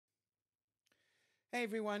Hey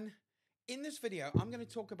everyone, in this video I'm going to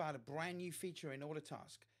talk about a brand new feature in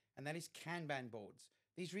Autotask, and that is Kanban boards.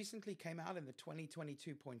 These recently came out in the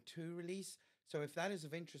 2022.2 release, so if that is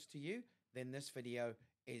of interest to you, then this video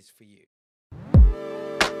is for you.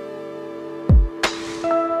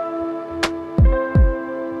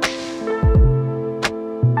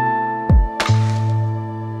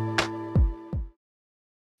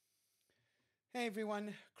 Hey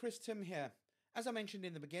everyone, Chris Timm here. As I mentioned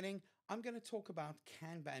in the beginning, I'm going to talk about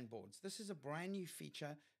Kanban boards. This is a brand new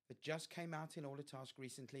feature that just came out in Autotask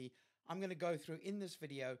recently. I'm going to go through in this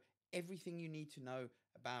video everything you need to know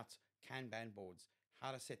about Kanban boards,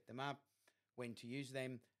 how to set them up, when to use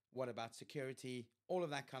them, what about security, all of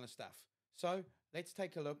that kind of stuff. So let's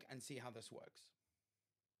take a look and see how this works.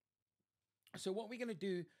 So what we're going to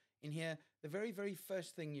do in here, the very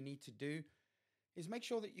first thing you need to do is make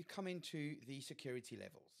sure that you come into the security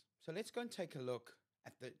levels. So let's go and take a look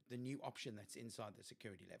at the new option that's inside the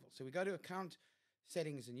security level. So we go to account,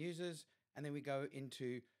 settings and users, and then we go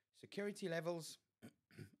into security levels.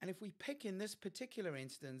 And if we pick in this particular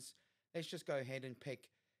instance, let's just go ahead and pick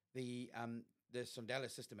the Sondela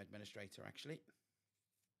system administrator actually.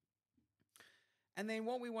 And then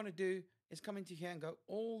what we want to do is come into here and go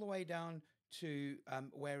all the way down to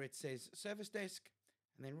where it says service desk.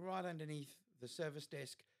 And then right underneath the service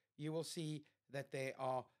desk, you will see that there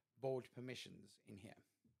are board permissions in here.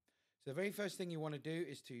 So the very first thing you want to do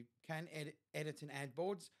is to edit and add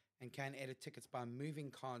boards, and can edit tickets by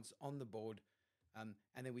moving cards on the board. And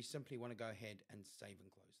then we simply want to go ahead and save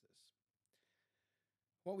and close this.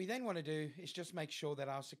 What we then want to do is just make sure that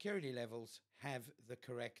our security levels have the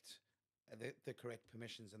correct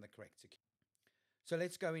permissions and the correct security. So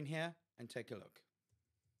let's go in here and take a look.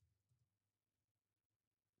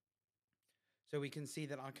 So we can see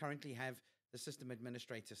that I currently have the system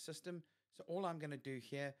administrator system. So all I'm going to do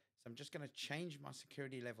here is I'm just going to change my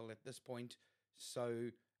security level at this point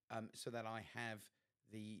so that I have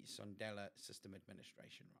the Sondela system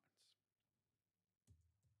administration rights.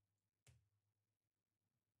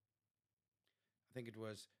 I think it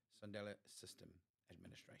was Sondela system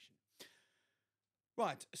administration.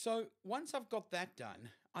 Right, so once I've got that done,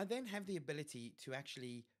 I then have the ability to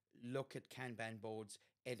actually look at Kanban boards,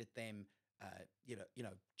 edit them,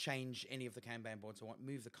 change any of the Kanban boards I want,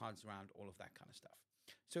 move the cards around, all of that kind of stuff.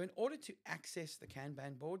 So in order to access the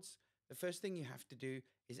Kanban boards, the first thing you have to do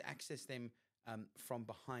is access them from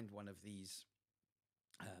behind one of these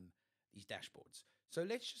dashboards. So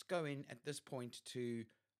let's just go in at this point to,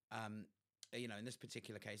 in this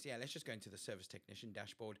particular case, let's just go into the service technician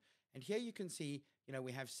dashboard. And here you can see,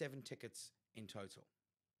 we have 7 tickets in total.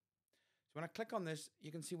 So when I click on this,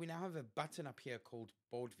 you can see we now have a button up here called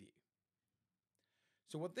board view.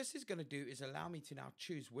 So what this is going to do is allow me to now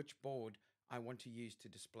choose which board I want to use to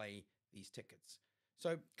display these tickets.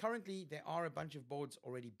 So currently there are a bunch of boards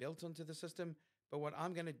already built onto the system, but what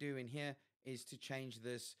I'm going to do in here is to change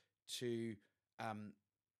this to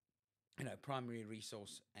primary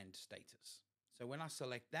resource and status. So when I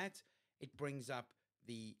select that, it brings up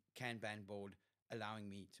the Kanban board, allowing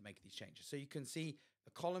me to make these changes. So you can see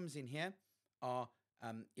the columns in here are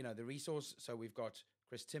the resource. So we've got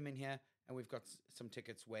Chris Timm in here, and we've got some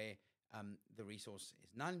tickets where the resource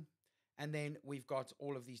is none. And then we've got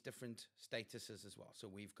all of these different statuses as well. So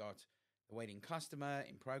we've got the waiting customer,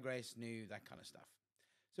 in progress, new, that kind of stuff.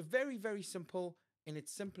 So very simple in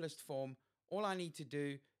its simplest form. All I need to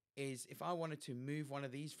do is, if I wanted to move one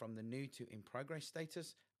of these from the new to in progress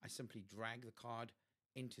status, I simply drag the card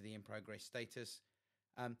into the in progress status.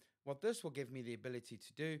 What this will give me the ability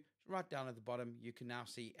to do, right down at the bottom, you can now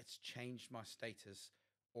see it's changed my status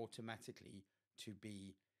automatically to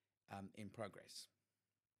be in progress.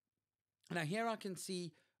 Now here I can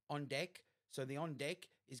see on deck. So the on deck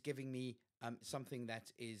is giving me something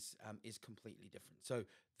that is completely different. So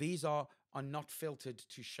these are not filtered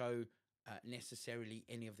to show necessarily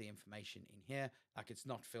any of the information in here. Like, it's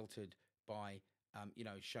not filtered by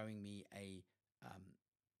showing me a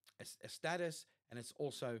status, and it's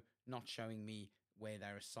also not showing me where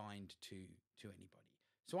they're assigned to anybody.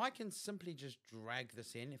 So I can simply just drag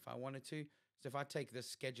this in if I wanted to. So if I take this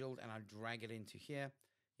scheduled and I drag it into here,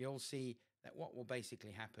 you'll see that what will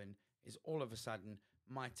basically happen is all of a sudden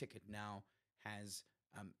my ticket now has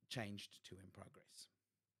changed to in progress.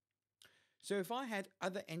 So if I had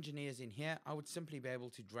other engineers in here, I would simply be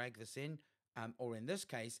able to drag this in, or in this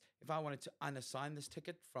case, if I wanted to unassign this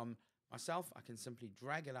ticket from myself, I can simply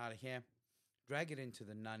drag it out of here, drag it into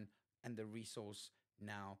the none, and the resource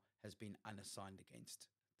now has been unassigned against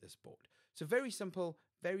this board. So very simple,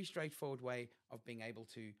 very straightforward way of being able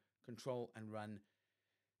to control and run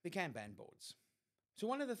the Kanban boards. So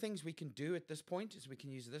one of the things we can do at this point is we can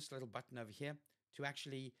use this little button over here to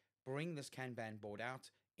actually bring this Kanban board out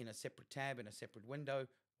in a separate tab, in a separate window,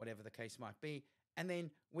 whatever the case might be. And then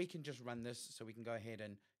we can just run this. So we can go ahead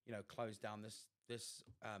and, close down this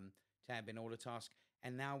tab in Autotask.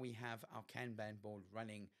 And now we have our Kanban board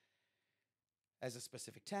running as a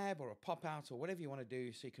specific tab or a pop-out or whatever you want to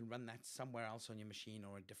do, so you can run that somewhere else on your machine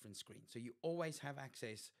or a different screen. So you always have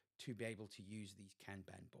access to be able to use these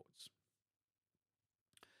Kanban boards.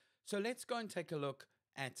 So let's go and take a look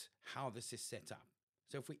at how this is set up.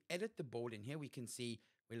 So if we edit the board in here, we can see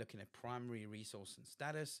we're looking at primary resource and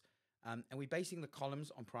status, and we're basing the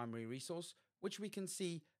columns on primary resource, which we can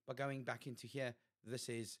see by going back into here. This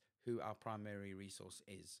is who our primary resource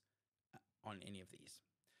is on any of these.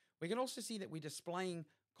 We can also see that we're displaying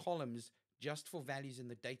columns just for values in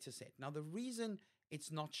the data set. Now, the reason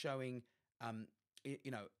it's not showing,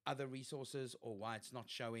 other resources, or why it's not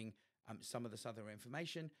showing some of this other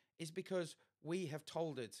information, is because we have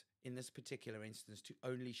told it in this particular instance to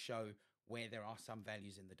only show where there are some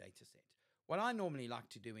values in the data set. What I normally like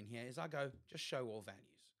to do in here is I go, just show all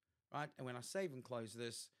values, right? And when I save and close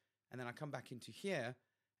this, and then I come back into here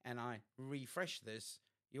and I refresh this,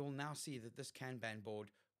 you'll now see that this Kanban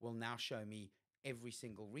board will now show me every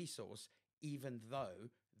single resource, even though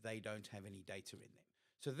they don't have any data in them.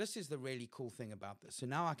 So this is the really cool thing about this. So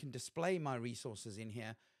now I can display my resources in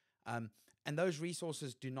here, and those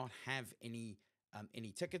resources do not have any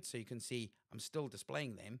tickets. So you can see I'm still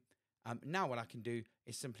displaying them. Now what I can do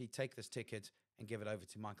is simply take this ticket and give it over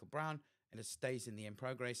to Michael Brown, and it stays in the in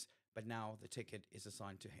progress, but now the ticket is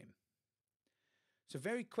assigned to him. So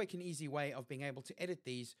very quick and easy way of being able to edit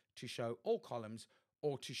these to show all columns,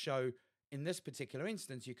 or to show, in this particular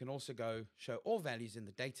instance, you can also go show all values in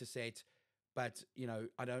the data set, but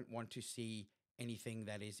I don't want to see anything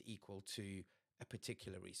that is equal to a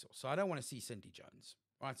particular resource. So I don't want to see Cindy Jones,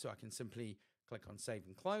 right? So I can simply click on save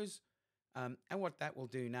and close. And what that will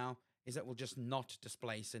do now is that will just not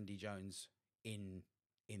display Cindy Jones in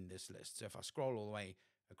this list. So if I scroll all the way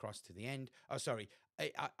across to the end,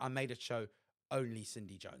 I made it show only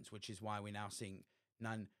Cindy Jones, which is why we're now seeing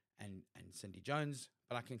none and Cindy Jones.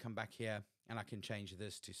 But I can come back here and I can change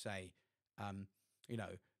this to say,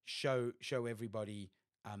 show everybody,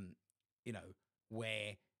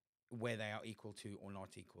 where they are equal to or not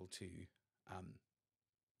equal to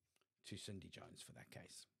Cindy Jones for that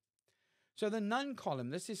case. So the none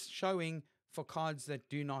column, this is showing for cards that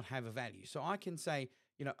do not have a value. So I can say,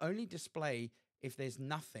 only display if there's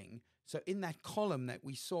nothing. So in that column that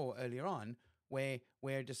we saw earlier on, where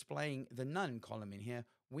we're displaying the none column in here,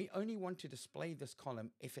 we only want to display this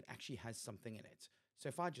column if it actually has something in it. So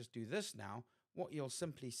if I just do this now, what you'll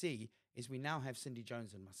simply see is we now have Cindy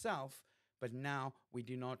Jones and myself, but now we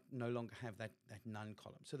do no longer have that none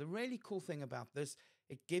column. So the really cool thing about this,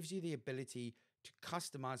 it gives you the ability to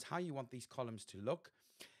customize how you want these columns to look.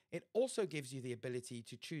 It also gives you the ability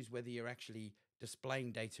to choose whether you're actually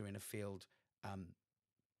displaying data in a field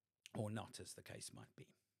or not, as the case might be.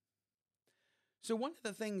 So one of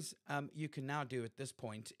the things you can now do at this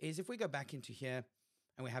point is, if we go back into here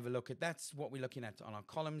and we have a look at, that's what we're looking at on our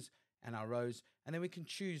columns and our rows, and then we can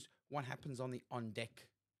choose what happens on the on deck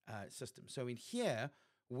system. So in here,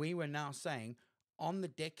 we were now saying on the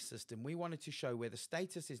deck system, we wanted to show where the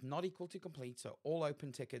status is not equal to complete, so all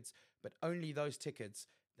open tickets, but only those tickets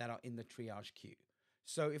that are in the triage queue.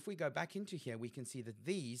 So if we go back into here, we can see that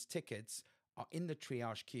these tickets are in the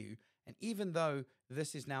triage queue. And even though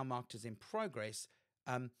this is now marked as in progress,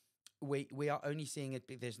 we are only seeing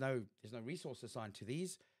it. There's no resource assigned to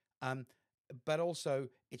these, but also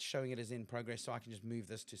it's showing it as in progress. So I can just move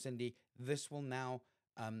this to Cindy. This will now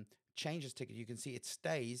change this ticket. You can see it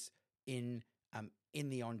stays in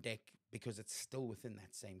the on deck because it's still within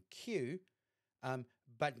that same queue.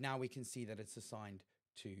 But now we can see that it's assigned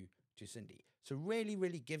to Cindy. So really,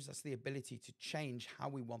 really gives us the ability to change how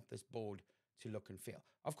we want this board to look and feel.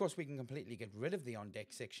 Of course, we can completely get rid of the on deck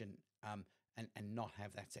section and not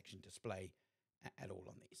have that section display at all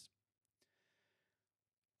on these.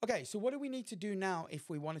 Okay, so what do we need to do now if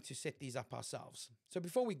we wanted to set these up ourselves? So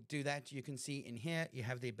before we do that, you can see in here, you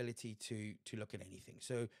have the ability to look at anything.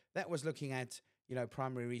 So that was looking at,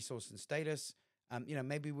 primary resource and status.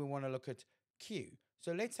 Maybe we want to look at queue.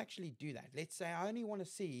 So let's actually do that. Let's say I only want to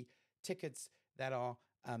see tickets that are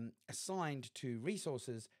assigned to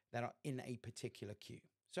resources that are in a particular queue.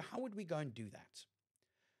 So how would we go and do that?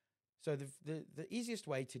 So the easiest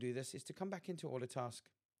way to do this is to come back into Autotask,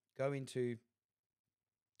 go into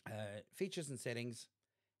features and settings,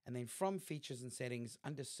 and then from features and settings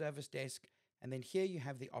under service desk, and then here you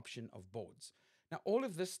have the option of boards. Now all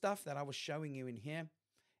of this stuff that I was showing you in here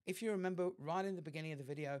If you remember right in the beginning of the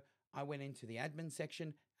video, I went into the admin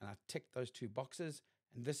section and I ticked those 2 boxes,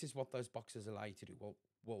 and this is what those boxes allow you to do.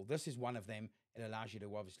 Well, this is one of them. It allows you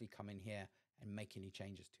to obviously come in here and make any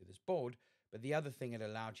changes to this board. But the other thing it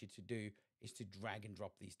allowed you to do is to drag and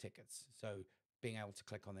drop these tickets. So being able to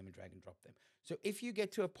click on them and drag and drop them. So if you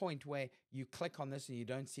get to a point where you click on this and you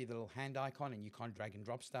don't see the little hand icon and you can't drag and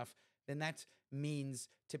drop stuff, then that means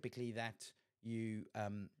typically that you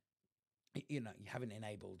you haven't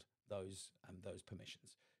enabled those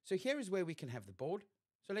permissions. So here is where we can have the board.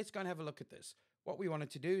 So let's go and have a look at this. What we wanted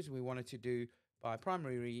to do is we wanted to do by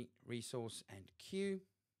primary resource and queue.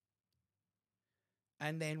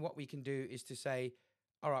 And then what we can do is to say,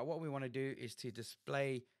 all right, what we want to do is to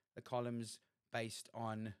display the columns based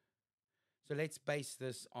on, so let's base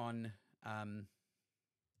this on the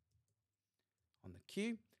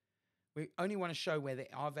queue. We only want to show where there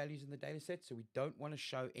are values in the data set, so we don't want to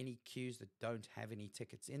show any queues that don't have any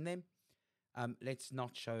tickets in them. Let's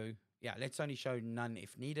only show none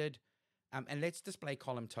if needed. And let's display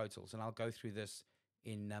column totals, and I'll go through this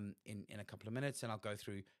in a couple of minutes, and I'll go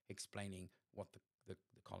through explaining what the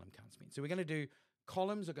column counts mean. So we're going to do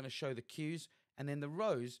columns are going to show the queues, and then the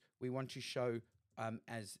rows we want to show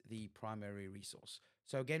as the primary resource.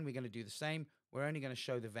 So again, we're going to do the same. We're only going to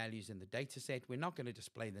show the values in the data set. We're not going to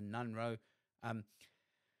display the none row.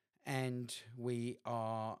 And we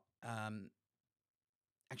are,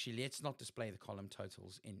 actually, let's not display the column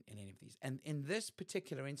totals in any of these. And in this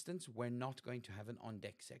particular instance, we're not going to have an on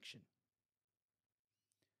deck section.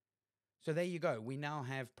 So there you go. We now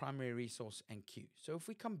have primary resource and queue. So if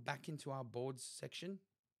we come back into our boards section,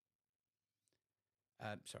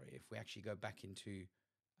 if we actually go back into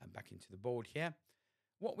the board here,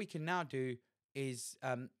 what we can now do is,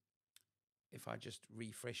 if I just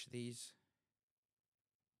refresh these,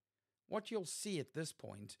 what you'll see at this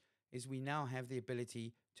point is we now have the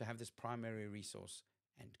ability to have this primary resource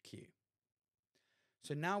and queue.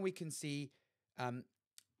 So now we can see,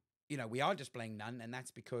 we are displaying none, and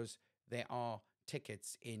that's because there are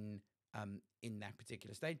tickets in that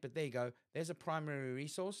particular state. But there you go. There's a primary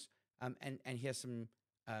resource, and here's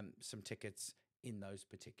some tickets in those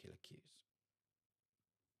particular queues.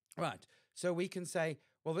 Right. So we can say,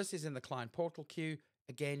 well, this is in the client portal queue.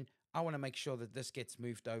 Again, I want to make sure that this gets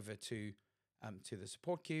moved over to the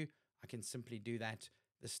support queue. I can simply do that.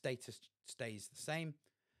 The status stays the same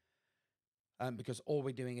because all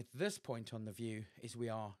we're doing at this point on the view is we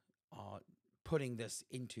are putting this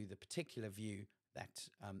into the particular view that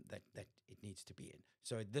it needs to be in.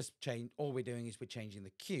 So at this change, all we're doing is we're changing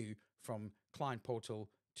the queue from client portal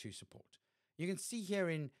to support. You can see here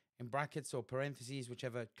in brackets or parentheses,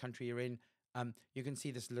 whichever country you're in, you can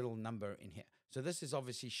see this little number in here. So this is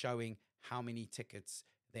obviously showing how many tickets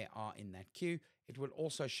there are in that queue. It will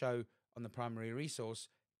also show on the primary resource,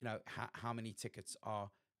 how many tickets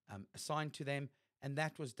are assigned to them. And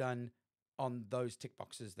that was done on those tick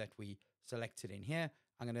boxes that we selected in here.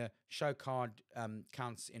 I'm going to show card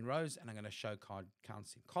counts in rows, and I'm going to show card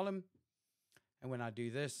counts in column. And when I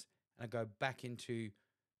do this and I go back into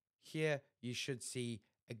here, you should see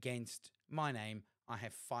against my name, I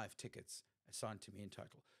have 5 tickets assigned to me in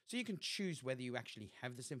total. So you can choose whether you actually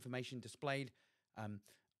have this information displayed.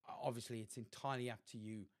 Obviously, it's entirely up to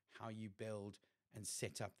you how you build and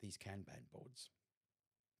set up these Kanban boards.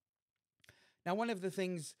 Now, one of the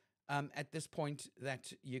things at this point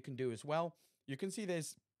that you can do as well, you can see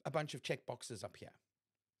there's a bunch of checkboxes up here.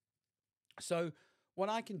 So what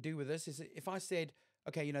I can do with this is if I said,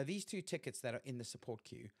 okay, these 2 tickets that are in the support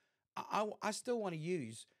queue, I still want to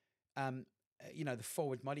use, the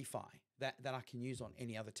forward modify that I can use on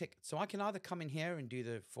any other ticket. So I can either come in here and do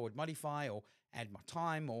the forward modify or add my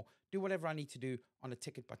time or do whatever I need to do on a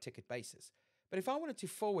ticket by ticket basis. But if I wanted to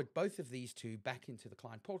forward both of these 2 back into the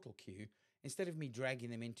client portal queue, instead of me dragging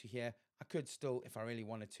them into here, I could still, if I really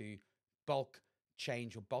wanted to, bulk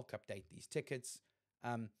change or bulk update these tickets.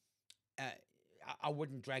 I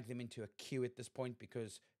wouldn't drag them into a queue at this point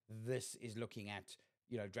because this is looking at,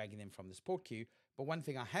 dragging them from the support queue. But one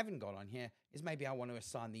thing I haven't got on here is maybe I want to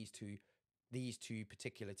assign these two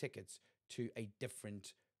particular tickets to a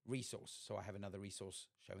different resource. So I have another resource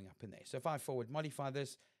showing up in there. So if I forward modify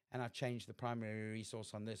this and I change the primary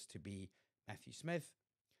resource on this to be Matthew Smith,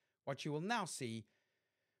 what you will now see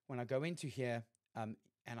when I go into here and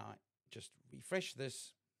I just refresh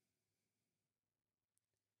this,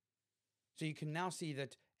 so you can now see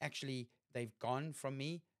that actually they've gone from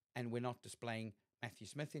me and we're not displaying Matthew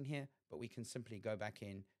Smith in here, but we can simply go back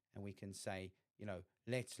in and we can say,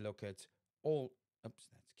 let's look at all, oops,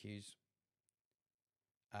 that's queues.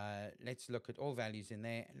 Let's look at all values in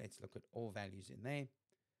there, and let's look at all values in there.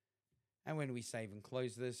 And when we save and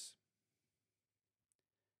close this,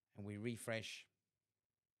 and we refresh,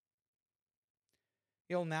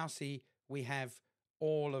 you'll now see we have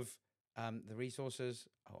all of the resources.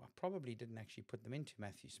 Oh, I probably didn't actually put them into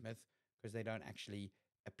Matthew Smith because they don't actually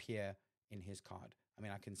appear in his card. I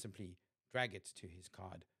mean, I can simply drag it to his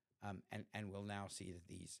card, and we'll now see that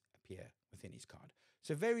these appear within his card.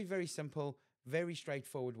 So very, very simple, very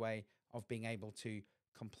straightforward way of being able to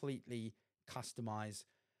completely customize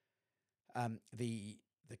the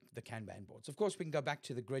Kanban boards. Of course, we can go back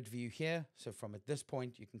to the grid view here. So from at this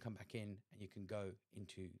point, you can come back in and you can go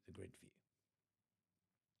into the grid view.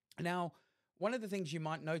 Now, one of the things you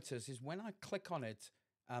might notice is when I click on it,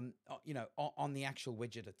 on the actual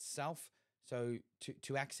widget itself. So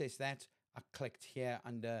to access that, I clicked here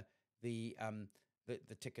under the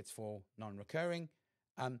tickets for non-recurring.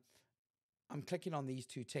 I'm clicking on these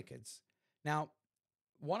two tickets. Now,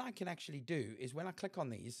 what I can actually do is when I click on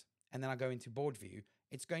these and then I go into board view,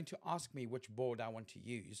 it's going to ask me which board I want to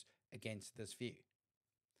use against this view.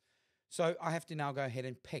 So I have to now go ahead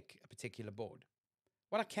and pick a particular board.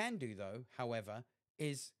 What I can do though, however,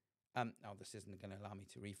 is, this isn't going to allow me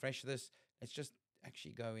to refresh this. Let's just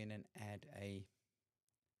actually go in and add a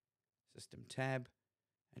system tab,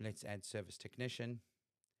 and let's add service technician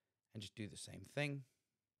and just do the same thing.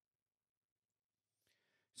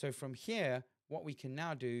 So from here, what we can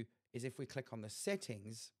now do is if we click on the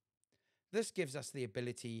settings, this gives us the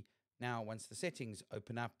ability now, once the settings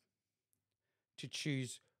open up, to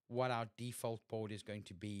choose what our default board is going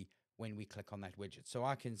to be when we click on that widget. So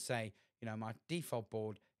I can say, my default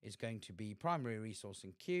board is going to be primary resource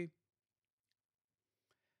and queue.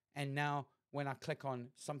 And now when I click on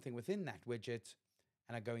something within that widget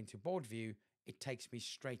and I go into board view, it takes me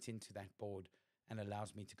straight into that board and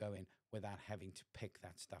allows me to go in without having to pick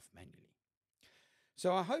that stuff manually.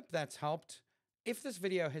 So I hope that's helped. If this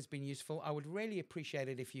video has been useful, I would really appreciate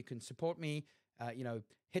it if you can support me.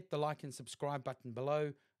 Hit the like and subscribe button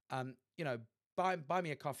below. Buy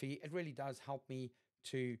me a coffee. It really does help me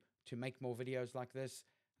to make more videos like this.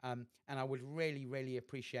 And I would really, really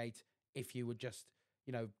appreciate if you would just,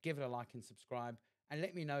 give it a like and subscribe, and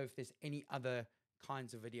let me know if there's any other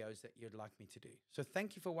kinds of videos that you'd like me to do. So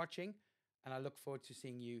thank you for watching, and I look forward to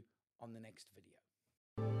seeing you on the next video.